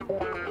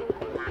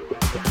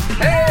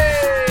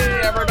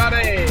Hey,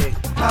 everybody!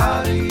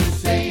 How do you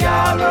say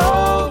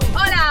yarrow?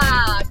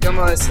 Hola!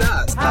 ¿Cómo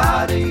estás?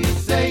 How do you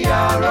say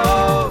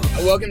yarrow?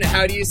 Welcome to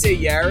How Do You Say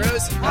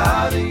Yarrows?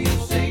 How do you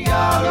say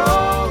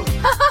yarrow?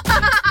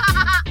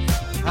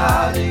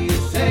 How do you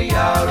say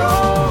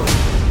yarrow?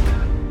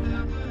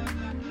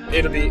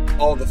 It'll be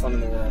all the fun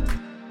in the world.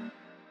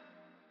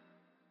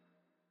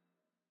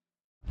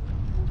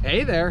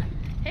 Hey there.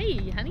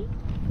 Hey, honey.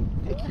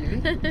 Hey, cutie.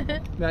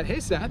 Hey,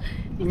 Seth.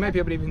 You might be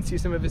able to even see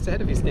some of his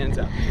head if he stands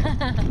up.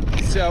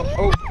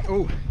 So,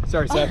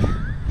 sorry, Seth.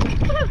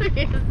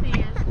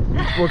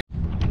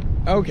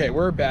 Okay,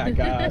 we're back.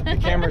 The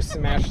camera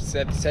smashed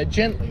Seth's head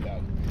gently,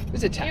 though. It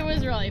was a tap. It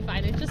was really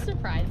fine. It just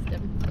surprised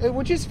him.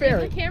 Which is fair.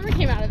 If the camera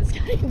came out of the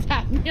sky and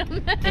tapped me on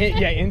the head.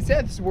 Yeah, in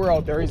Seth's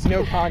world, there is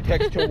no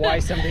context to why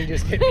something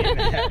just hit me in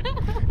the head.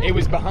 It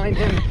was behind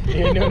him.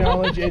 He had no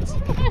knowledge.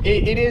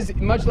 It is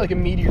much like a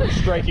meteor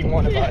striking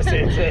one of us.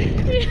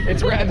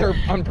 It's rather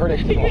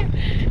unpredictable.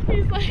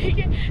 He's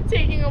like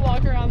taking a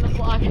walk around the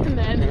block, and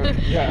then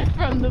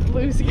from the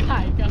blue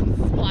sky comes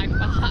this black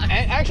box.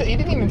 And actually, he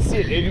didn't even see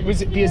it. It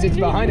was because it's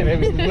behind him. It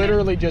was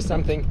literally just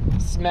something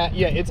smack.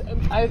 Yeah,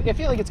 I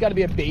feel like it's got to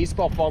be a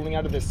baseball falling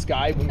out of the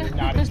sky when you're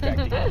not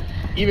expecting it.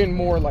 Even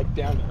more like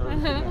down to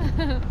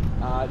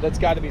earth. That's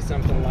got to be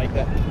something like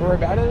that. We're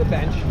about at the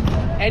bench.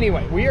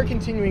 Anyway, we are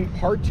continuing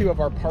part 2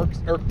 of our Office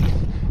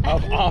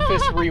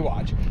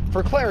Rewatch.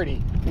 For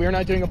clarity, we are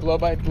not doing a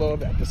blow-by-blow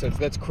of episodes.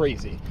 That's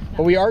crazy.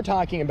 But we are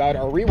talking about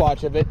our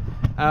rewatch of it.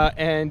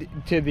 And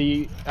to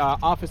the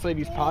Office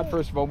Ladies pod,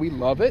 first of all, we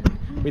love it.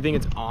 We think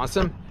it's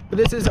awesome. But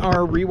this is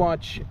our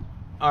rewatch,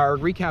 our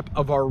recap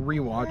of our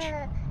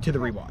rewatch to the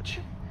rewatch.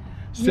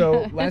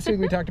 So last week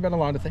we talked about a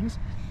lot of things.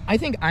 I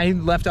think I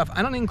left off,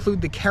 I don't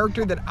include the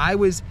character that I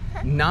was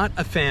not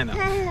a fan of.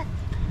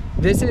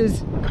 This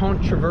is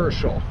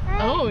controversial.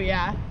 Oh,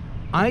 yeah.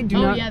 I do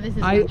not. Yeah, this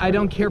is I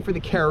don't care for the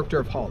character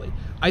of Holly.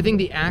 I think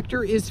the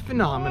actor is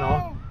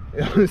phenomenal.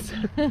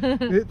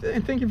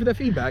 Thank you for the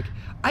feedback.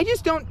 I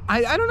just don't.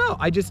 I don't know.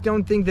 I just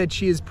don't think that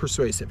she is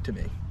persuasive to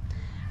me.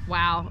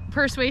 Wow,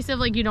 persuasive?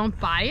 Like you don't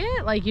buy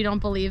it? Like you don't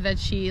believe that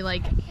she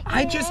like?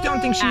 I just don't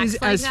think she's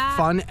as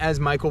fun as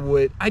Michael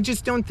would. I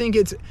just don't think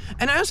it's.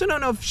 And I also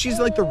don't know if she's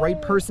like the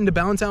right person to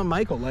balance out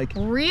Michael. Like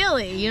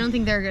really, you don't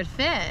think they're a good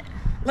fit?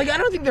 Like I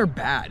don't think they're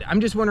bad. I'm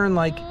just wondering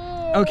like.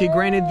 Okay,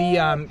 granted,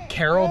 the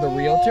Carol, the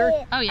realtor,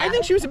 I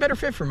think she was a better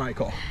fit for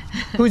Michael,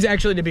 who's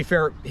actually, to be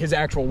fair, his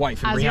actual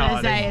wife in reality. I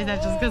was going to say, is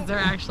that just because they're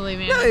actually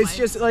man? No, it's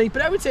just like,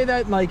 but I would say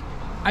that, like,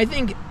 I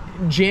think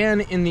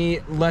Jan in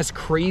the less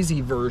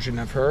crazy version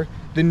of her,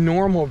 the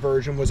normal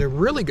version, was a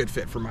really good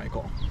fit for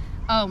Michael.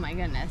 Oh my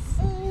goodness.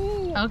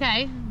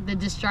 Okay, the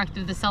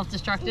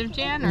self-destructive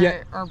Jan,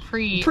 or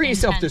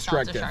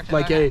pre-self-destructive,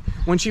 like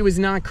when she was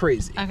not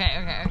crazy.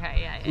 Okay,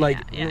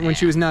 yeah. When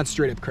she was not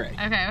straight up cray.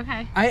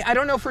 Okay. I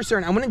don't know for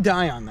certain. I'm gonna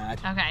die on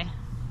that. Okay.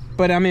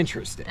 But I'm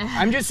interested.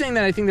 I'm just saying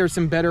that I think there's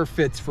some better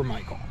fits for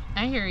Michael.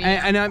 I hear you.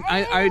 And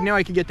I know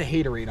I could get the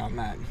haterade on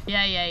that.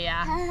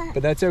 Yeah.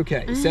 But that's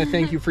okay. Seth,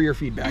 thank you for your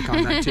feedback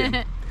on that too.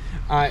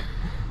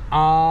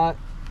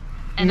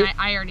 And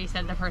I already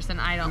said the person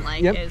I don't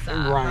like is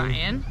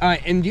Ryan.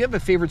 And do you have a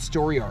favorite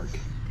story arc?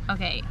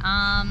 Okay,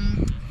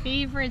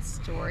 favorite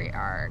story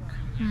arc.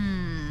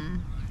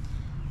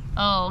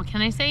 Oh,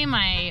 can I say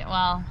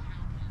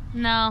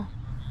no.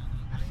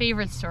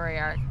 Favorite story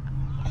arc.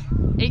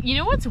 You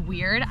know what's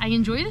weird? I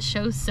enjoy the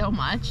show so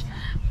much,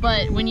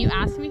 but when you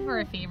ask me for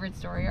a favorite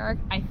story arc,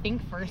 I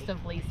think first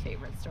of least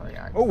favorite story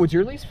arc. Oh, what's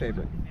your least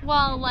favorite?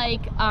 Well,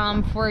 like,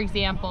 for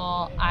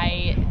example,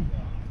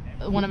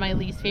 one of my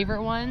least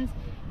favorite ones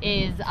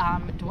is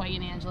Dwight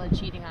and Angela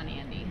cheating on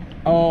Andy.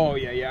 Oh,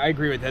 yeah, I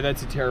agree with that.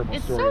 That's a terrible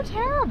story. It's so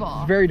terrible.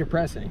 It's very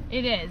depressing.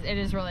 It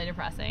is really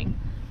depressing.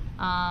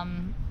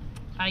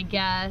 I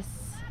guess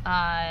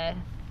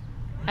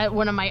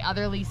one of my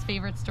other least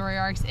favorite story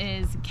arcs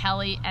is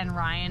Kelly and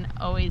Ryan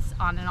always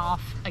on and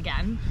off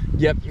again.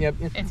 Yep.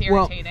 It's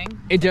irritating. Well,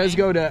 it does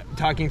go to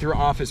talking through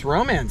office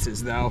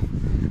romances, though.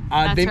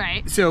 That's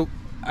right. So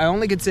I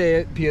only could say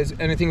it because,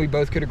 and I think we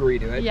both could agree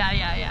to it.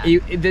 Yeah.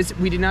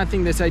 We did not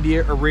think this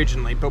idea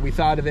originally, but we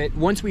thought of it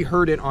once we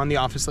heard it on the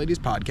Office Ladies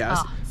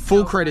podcast.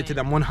 Full credit to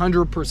them,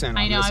 100%.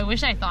 I know. I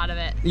wish I thought of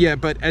it. Yeah,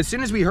 but as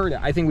soon as we heard it,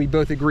 I think we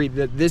both agreed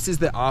that this is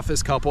the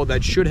Office couple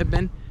that should have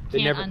been.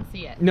 Can't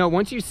unsee it. No,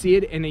 once you see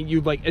it and you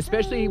like,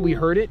 especially we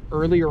heard it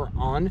earlier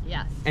on.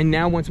 Yes. And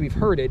now once we've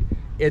heard it,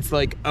 it's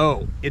like,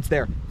 oh, it's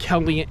there.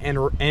 Kelly and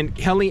Andy.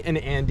 Kelly and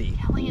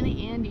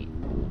Andy.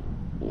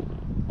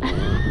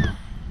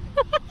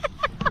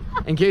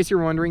 In case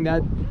you're wondering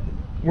that,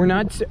 we're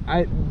not.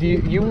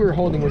 You were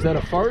holding. Was that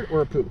a fart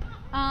or a poop?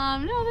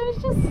 No, that was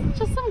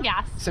just some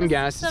gas. Some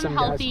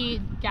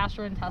healthy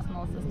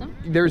gastrointestinal system.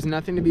 There's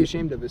nothing to be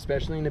ashamed of,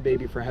 especially in a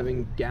baby, for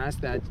having gas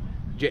that.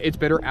 It's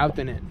better out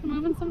than in.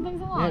 Moving some things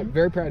along. Yeah,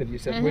 very proud of you,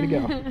 Seth. Way to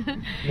go.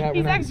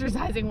 He's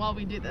exercising while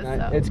we do this.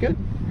 So. It's good.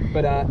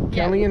 But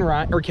Kelly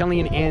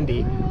and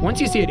Andy, once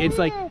you see it, it's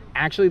like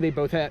actually they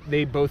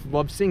both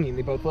love singing.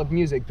 They both love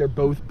music. They're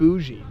both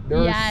bougie. There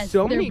are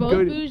so many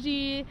good.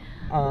 Bougie.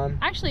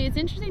 Actually, it's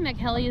interesting that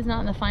Kelly is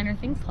not in the Finer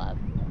Things Club.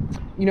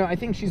 You know, I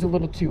think she's a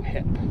little too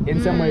hip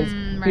in some ways.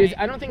 Because Right.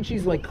 I don't think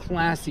she's like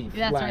classy,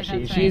 That's right, flashy.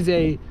 that's She's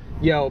a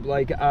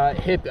like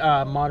hip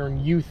modern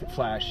youth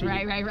flashy.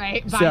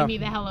 Right. Buy So- me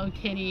the Hello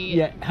Kitty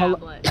Yeah,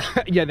 tablet.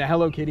 yeah, the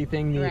Hello Kitty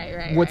thing.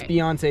 Right, what's right.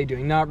 Beyonce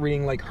doing? Not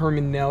reading like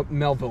Herman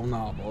Melville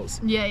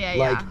novels.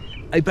 Yeah.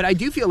 But I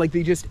do feel like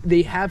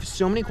they have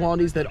so many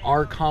qualities that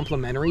are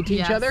complementary to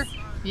each other.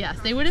 Yes,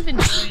 they would have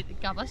enjoyed,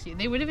 God bless you,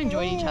 they would have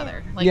enjoyed each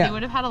other. Like, Yeah. they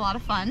would have had a lot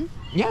of fun.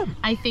 Yeah.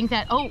 I think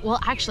that, oh, well,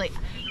 actually,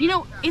 you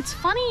know, it's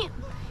funny.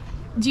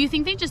 Do you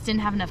think they just didn't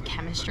have enough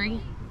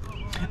chemistry?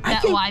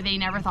 That's why they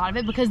never thought of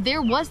it? Because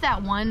there was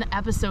that one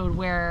episode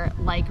where,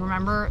 like,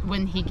 remember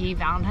when he gave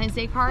Valentine's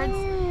Day cards?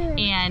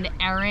 And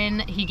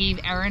he gave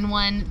Erin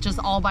one just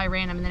all by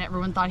random, and then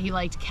everyone thought he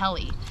liked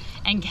Kelly.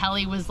 And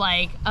Kelly was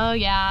like, oh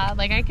yeah,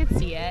 like I could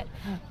see it.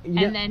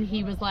 Yeah. And then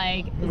he was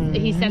like,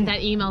 he sent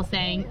that email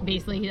saying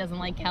basically he doesn't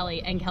like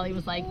Kelly. And Kelly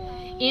was like,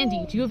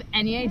 Andy, do you have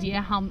any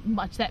idea how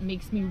much that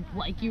makes me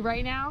like you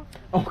right now?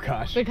 Oh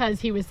gosh.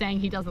 Because he was saying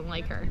he doesn't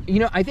like her.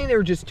 You know, I think they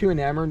were just too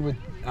enamored with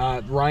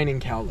Ryan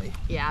and Kelly.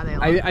 Yeah,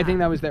 they I think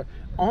that was there.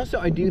 Also,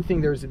 I do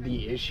think there's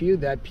the issue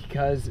that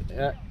because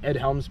Ed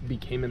Helms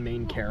became a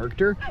main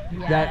character,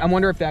 that I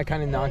wonder if that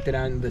kind of knocked it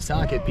out of the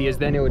socket, because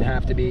then it would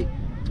have to be,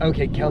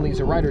 okay,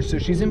 Kelly's a writer, so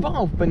she's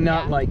involved, but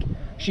not like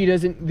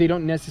they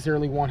don't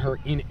necessarily want her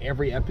in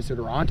every episode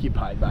or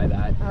occupied by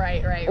that.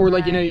 Right. Or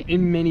like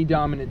in many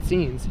dominant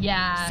scenes.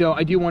 Yeah. So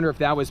I do wonder if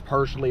that was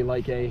partially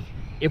like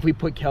if we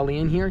put Kelly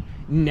in here,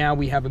 now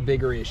we have a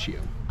bigger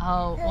issue.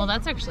 Oh, well,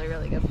 that's actually a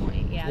really good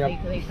point. Yeah,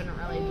 Yep. they couldn't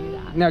really do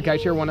that. Now, can I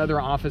share one other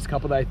Office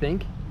couple that I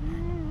think?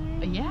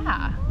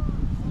 Yeah.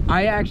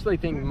 I actually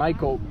think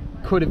Michael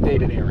could have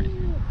dated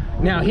Erin.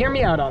 Now, hear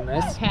me out on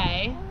this.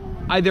 Okay.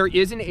 There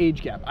is an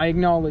age gap. I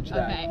acknowledge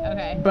that.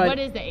 Okay. But what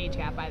is the age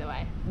gap, by the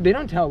way? they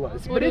don't tell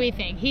us. What but do we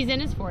think? He's in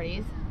his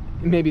 40s.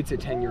 Maybe it's a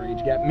 10-year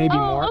age gap. Maybe Oh,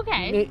 more.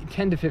 okay.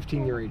 10 to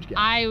 15-year age gap.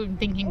 I'm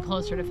thinking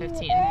closer to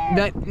 15.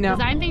 Now, Because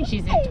I think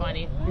she's in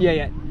 20.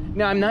 yeah.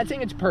 Now, I'm not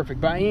saying it's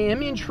perfect, but I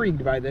am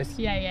intrigued by this.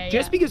 Yeah.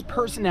 Just because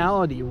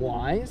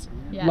personality-wise,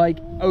 Yeah. like,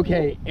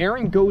 okay,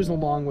 Erin goes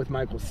along with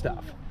Michael's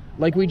stuff.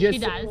 Like we just,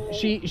 She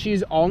does.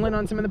 She's all in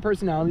on some of the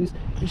personalities.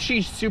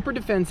 She's super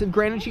defensive.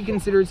 Granted, she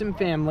considers him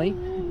family,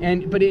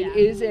 but it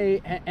is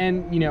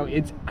and you know,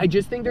 I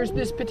just think there's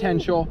this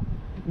potential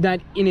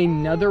that in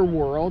another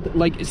world,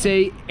 like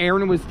say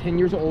Erin was 10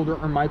 years older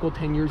or Michael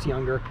 10 years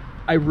younger,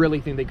 I really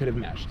think they could have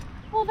meshed.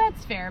 Well,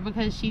 that's fair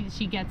because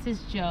she gets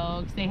his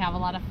jokes. They have a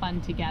lot of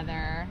fun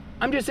together.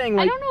 I'm just saying,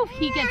 like, I don't know if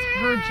he gets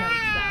her jokes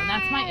though.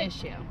 That's my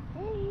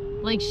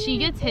issue. Like she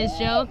gets his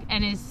joke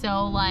and is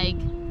so like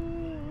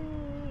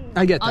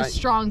I get a that.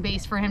 strong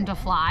base for him to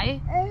fly.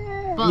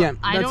 But Yeah,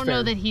 I that's don't know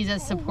fair. that he's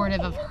as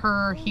supportive of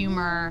her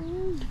humor.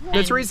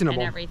 That's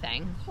reasonable. And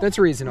everything. That's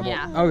reasonable.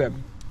 Yeah. Okay.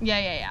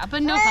 Yeah.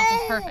 But no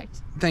couple's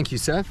perfect. Thank you,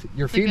 Seth.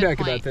 Your a good feedback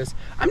point. about this.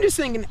 I'm just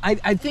thinking, I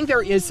think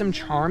there is some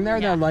charm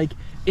there that, like,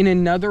 in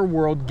another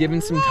world,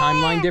 given some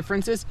timeline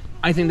differences,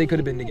 I think they could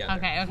have been together.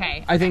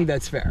 Okay. I think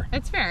that's fair.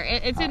 It's fair.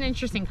 It's an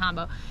interesting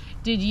combo.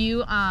 Did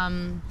you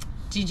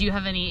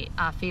have any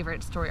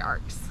favorite story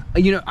arcs?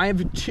 You know, I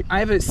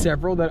have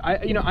several that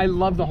I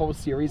love the whole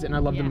series and I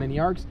love the mini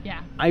arcs.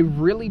 Yeah. I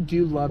really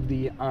do love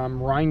the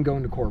Ryan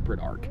going to corporate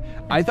arc.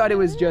 I thought it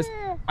was just,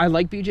 I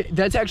like BJ.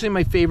 That's actually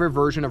my favorite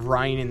version of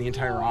Ryan in the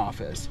entire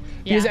Office.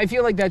 Because I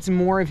feel like that's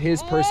more of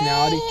his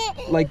personality.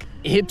 Like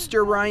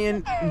hipster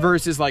Ryan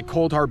versus like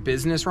cold hard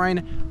business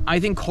Ryan. I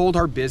think cold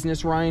hard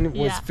business Ryan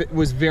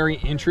was very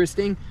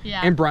interesting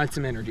and brought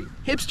some energy.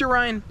 Hipster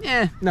Ryan,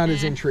 not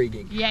as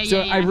intriguing. So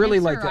I really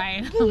Hipster like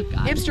Ryan. that. Oh,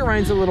 God. Hipster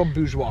Ryan's a little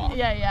bourgeois.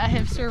 Yeah,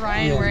 hipster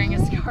Ryan wearing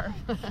a scarf.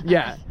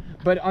 Yeah.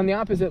 But on the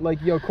opposite, like,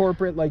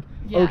 corporate, like,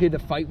 okay, the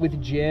fight with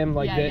Jim,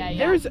 like,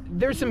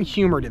 there's some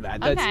humor to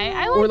that. That's, Okay,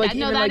 I like that.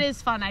 No, that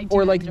is fun. I do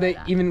or like enjoy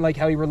that. even like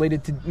how he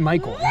related to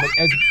Michael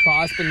as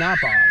boss but not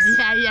boss.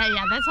 Yeah.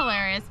 That's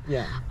hilarious.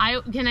 Yeah.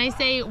 Can I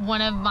say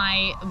one of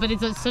my, but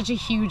it's such a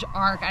huge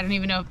arc. I don't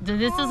even know if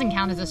this doesn't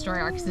count as a story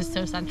arc because it's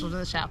so central to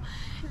the show.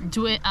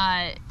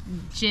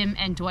 Jim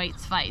and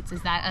Dwight's fights,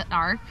 is that an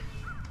arc?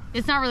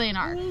 It's not really an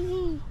arc.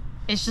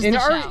 It's just the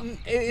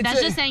show.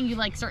 That's just saying you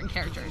like certain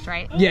characters,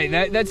 right?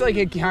 Yeah, that's like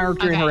a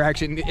character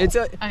interaction. It's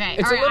a okay.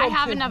 It's All right, a I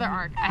have another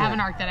arc. I have an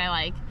arc that I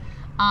like.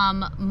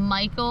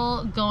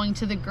 Michael going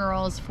to the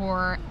girls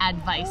for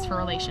advice for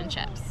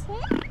relationships.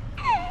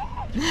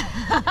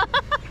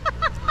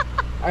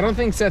 I don't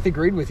think Seth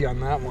agreed with you on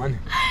that one.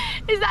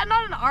 Is that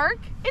not an arc?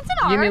 It's an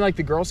arc. You mean like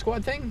the Girl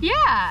Squad thing? Yeah.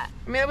 I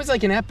mean, it was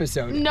like an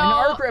episode. No,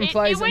 an arc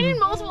implies it went in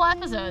multiple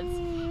episodes.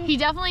 He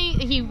definitely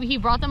he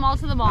brought them all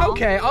to the mall.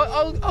 Okay,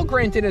 I'll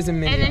grant it as a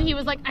mini. And then he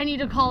was like, I need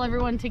to call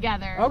everyone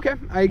together. Okay,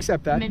 I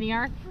accept that. Mini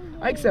arc.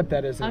 I accept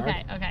that as an arc.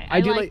 Okay.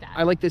 I do like that.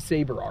 I like the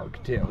Saber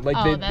arc too, like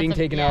that's being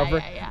taken over.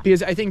 Yeah.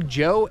 Because I think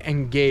Joe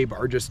and Gabe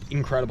are just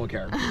incredible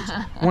characters.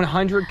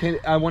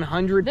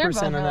 100% They're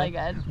both on really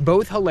that. good.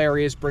 Both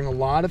hilarious, bring a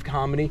lot of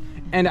comedy,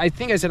 and I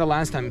think I said it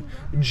last time.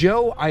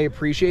 Joe, I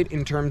appreciate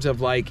in terms of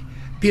like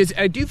Because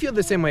I do feel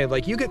the same way.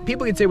 Like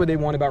people could say what they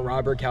want about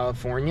Robert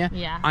California.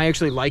 Yeah. I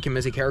actually like him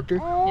as a character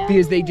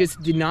because they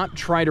just did not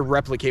try to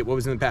replicate what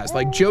was in the past.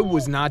 Like Joe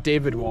was not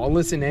David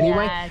Wallace in any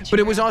way, but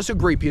it was also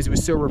great because it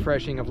was so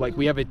refreshing. Of like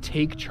we have a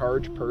take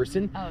charge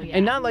person,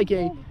 and not like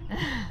a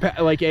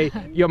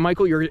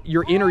Michael,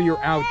 you're in or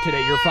you're out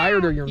today. You're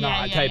fired or you're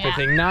not type of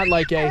thing. Not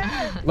like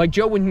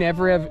Joe would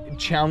never have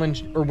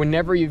challenged or would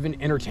never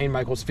even entertain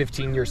Michael's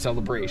 15-year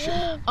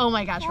celebration. Oh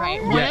my gosh,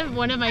 right.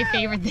 One of my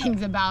favorite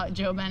things about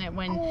Jo Bennett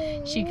when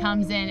she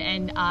comes in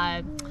and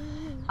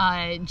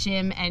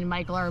Jim and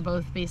Michael are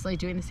both basically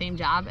doing the same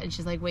job, and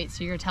she's like, wait,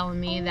 so you're telling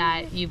me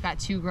that you've got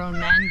 2 grown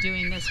men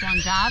doing this one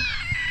job?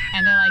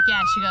 And they're like, yeah.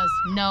 She goes,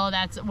 no,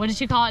 that's, what did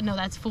she call it? No,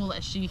 that's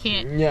foolish. You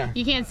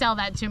can't sell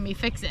that to me.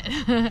 Fix it.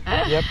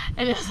 Yep.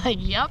 And it's like,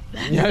 yep,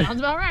 that sounds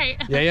about right.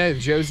 Yeah.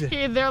 Joe's.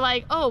 They're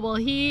like, oh, well,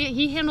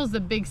 he handles the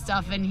big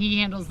stuff and he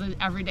handles the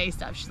everyday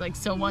stuff. She's like,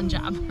 so one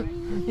job.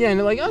 Yeah, and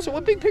they're like, oh, so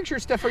what big picture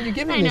stuff are you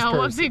giving this person?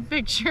 what big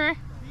picture?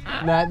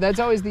 That's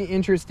always the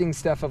interesting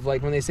stuff of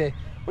like when they say,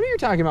 what are you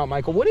talking about,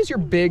 Michael? What is your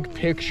big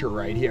picture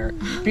right here?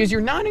 Because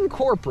you're not in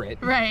corporate.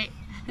 Right.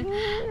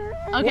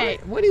 Okay.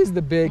 What is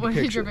the big picture?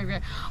 What is your big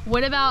picture?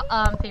 What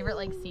about favorite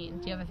like scene?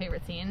 Do you have a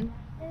favorite scene?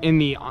 In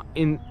the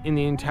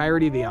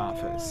entirety of The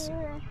Office.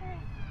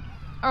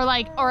 Or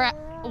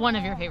one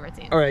of your favorite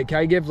scenes. All right, can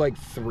I give like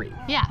 3?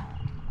 Yeah.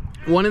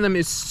 One of them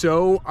is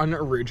so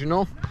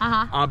unoriginal,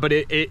 but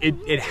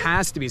it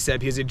has to be said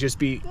because it'd just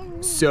be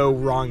so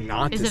wrong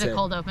not to say. Is it a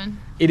cold open?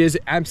 It is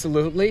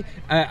absolutely.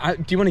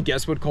 Do you want to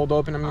guess what cold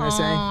open I'm going to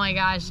say? Oh my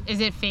gosh.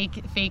 Is it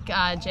fake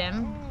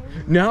Jim?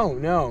 No.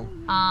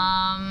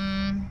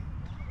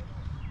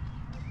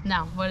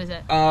 No, what is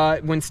it?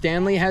 When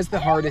Stanley has the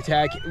heart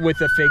attack with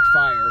the fake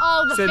fire.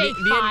 Oh, the fake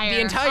fire.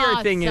 The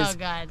entire thing so is,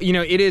 good.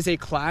 It is a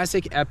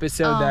classic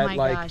episode that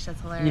gosh,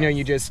 that's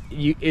hilarious.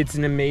 It's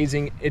an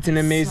amazing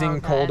so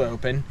cold good.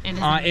 open. It is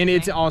and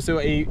it's also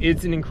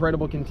it's an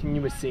incredible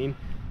continuous scene.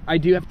 I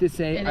do have to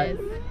say,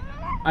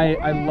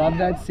 I love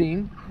that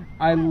scene.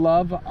 I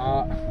love,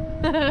 oh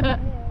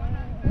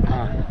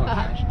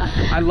gosh.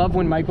 I love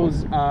when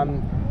Michael's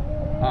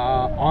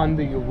on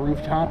the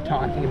rooftop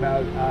talking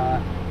about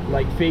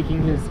like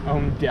faking his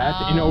own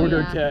death in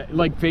order to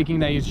like faking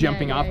that he's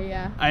jumping off.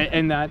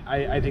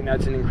 I think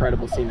that's an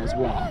incredible scene as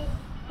well.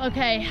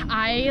 Okay,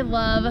 I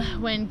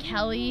love when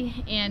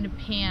Kelly and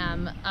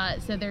Pam,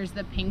 so there's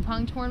the ping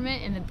pong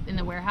tournament in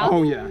the warehouse.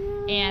 Oh yeah.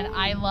 And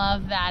I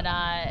love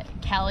that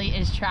Kelly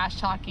is trash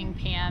talking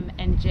Pam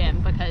and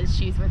Jim because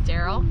she's with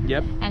Daryl.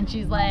 Yep. And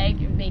she's like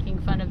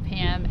making fun of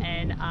Pam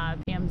and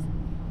Pam's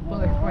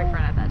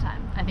boyfriend at that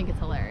time. I think it's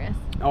hilarious.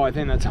 Oh, I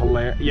think that's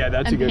hilarious. Yeah,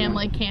 that's a good one. And Pam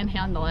like can't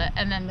handle it,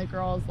 and then the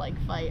girls like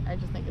fight. I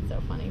just think it's so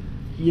funny.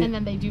 Yeah. And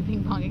then they do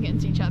ping pong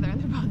against each other,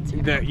 and they're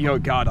both terrible.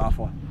 God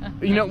awful.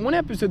 One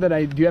episode that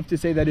I do have to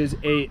say that is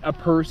a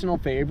personal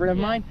favorite of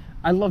mine.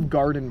 I love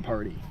Garden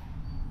Party.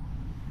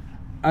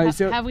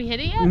 Have we hit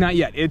it yet? Not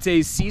yet. It's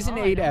a season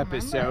 8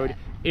 episode.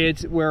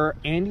 It's where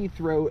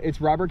it's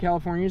Robert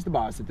California is the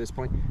boss at this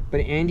point,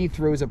 but Andy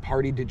throws a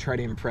party to try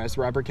to impress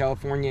Robert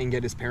California and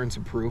get his parents'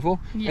 approval.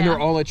 Yeah. And they're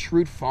all at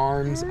Schrute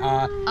Farms.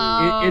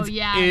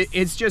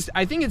 It's just,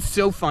 I think it's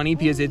so funny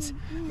because it's,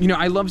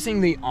 I love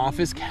seeing the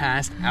Office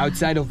cast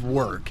outside of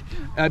work.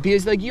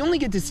 Because like you only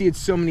get to see it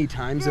so many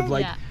times of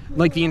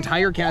like the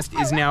entire cast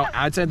is now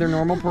outside their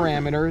normal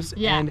parameters.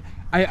 Yeah. And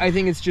I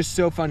think it's just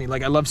so funny.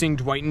 Like I love seeing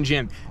Dwight and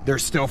Jim. They're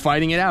still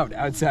fighting it out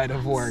outside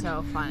of work.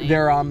 So funny.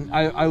 They're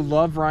I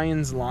love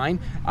Ryan's line.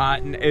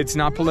 It's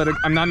not political.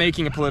 I'm not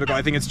making it political.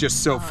 I think it's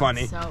just so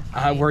funny. So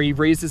funny. Where he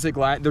raises a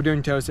glass. They're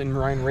doing toast, and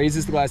Ryan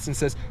raises the glass and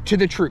says, "To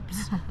the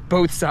troops,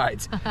 both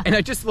sides." And I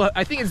just love.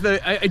 I think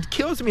it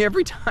kills me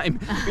every time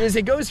because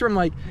it goes from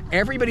like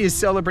everybody is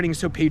celebrating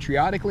so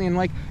patriotically and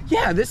like,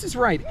 yeah, this is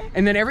right,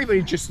 and then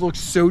everybody just looks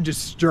so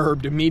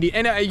disturbed immediately.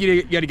 And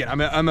yet again,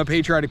 I'm a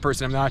patriotic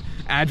person. I'm not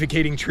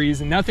advocating trees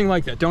and nothing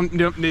like that. Don't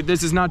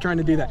this is not trying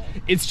to do that.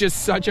 It's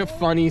just such a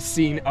funny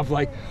scene of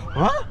like,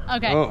 huh?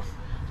 Okay. Oh.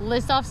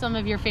 List off some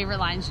of your favorite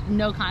lines.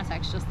 No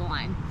context, just the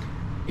line.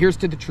 Here's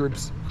to the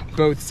troops,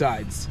 both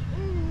sides.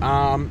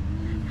 I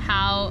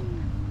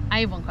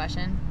have one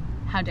question.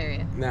 How dare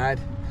you? That.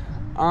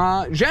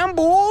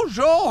 Jambo,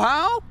 Zhou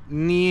Hao,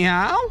 Ni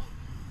Hao.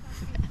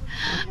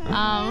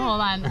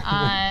 Hold on.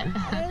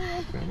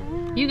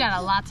 You got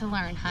a lot to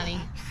learn, honey.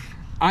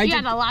 You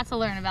got a lot to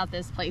learn about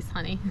this place,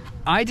 honey.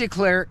 I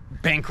declare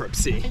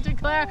bankruptcy. I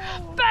declare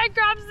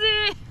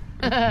bankruptcy.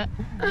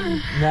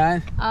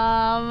 That.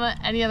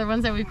 Any other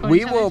ones that we quote?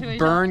 We will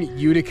burn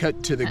Utica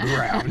to the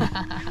ground.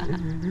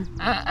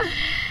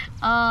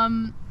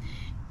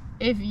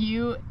 If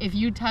you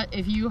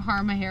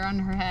harm a hair on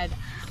her head,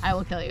 I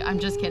will kill you. I'm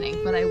just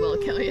kidding, but I will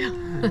kill you.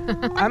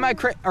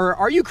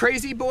 Are you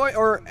crazy, boy?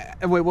 Or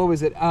wait, what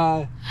was it?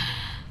 Are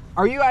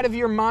you out of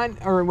your mind?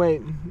 Or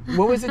wait,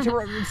 what was it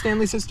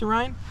Stanley says to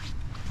Ryan?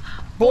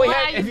 Boy,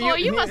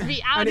 you must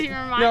be out of your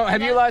mind. No,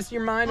 have you lost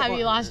your mind? Have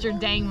you lost your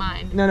dang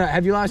mind? No,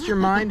 have you lost your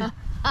mind?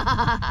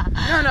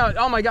 No.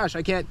 Oh my gosh,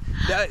 I can't.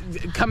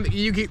 Come,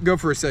 you go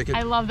for a second.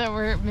 I love that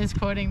we're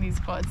misquoting these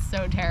quotes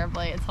so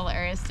terribly. It's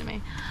hilarious to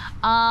me.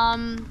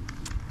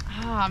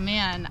 Oh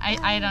man,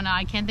 I don't know.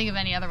 I can't think of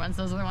any other ones.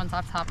 Those are the ones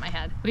off the top of my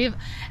head. We have,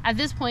 at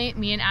this point,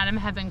 me and Adam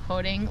have been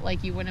quoting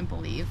like you wouldn't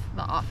believe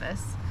The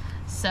Office.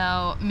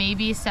 So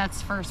maybe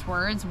Seth's first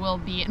words will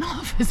be an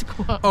Office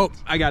quote. Oh,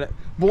 I got it.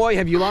 Boy,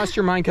 have you lost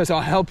your mind? Because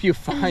I'll help you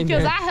find it.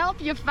 Because I help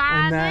you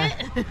find it.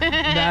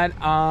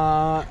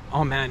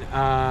 Oh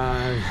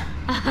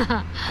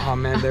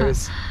man,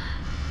 there's.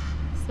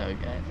 So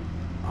good.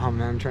 Oh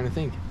man, I'm trying to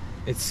think.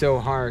 It's so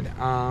hard.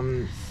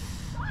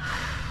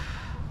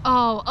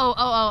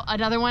 Oh,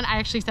 another one. I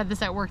actually said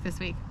this at work this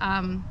week.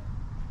 I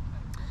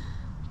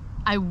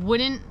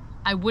wouldn't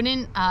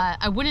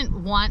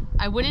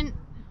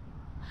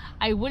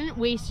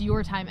waste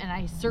your time, and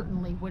I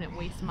certainly wouldn't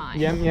waste mine.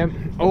 Yep.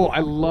 Oh, I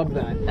love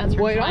that. That's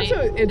well, right.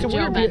 it's a Joe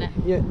weird. Bennett.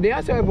 Yeah, they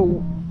also have a.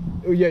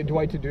 Oh, yeah,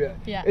 Dwight to do that.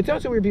 Yeah. It's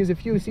also weird because a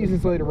few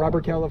seasons later,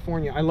 Robert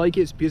California. I like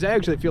it because I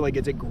actually feel like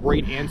it's a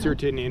great answer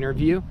to an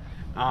interview.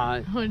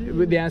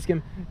 They ask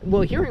him,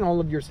 well, hearing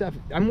all of your stuff,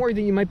 I'm worried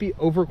that you might be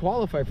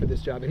overqualified for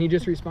this job. And he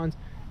just responds,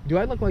 do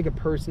I look like a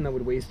person that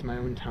would waste my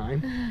own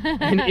time?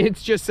 And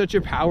it's just such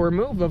a power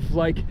move of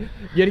like,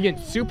 yet again,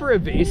 super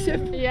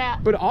evasive. Yeah.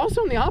 But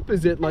also on the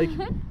opposite, like,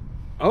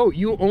 oh,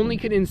 you only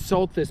can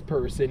insult this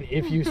person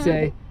if you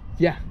say,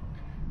 yeah.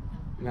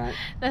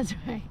 That's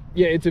right.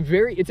 Yeah, it's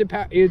going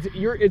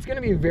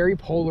to be a very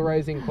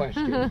polarizing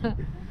question.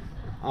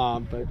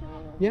 But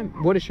yeah,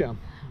 what a show.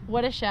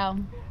 What a show.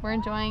 We're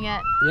enjoying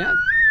it. Yeah.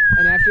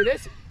 And after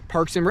this,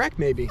 Parks and Rec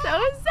maybe. So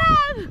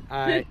sad.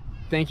 All right.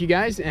 Thank you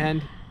guys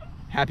and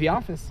happy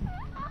office.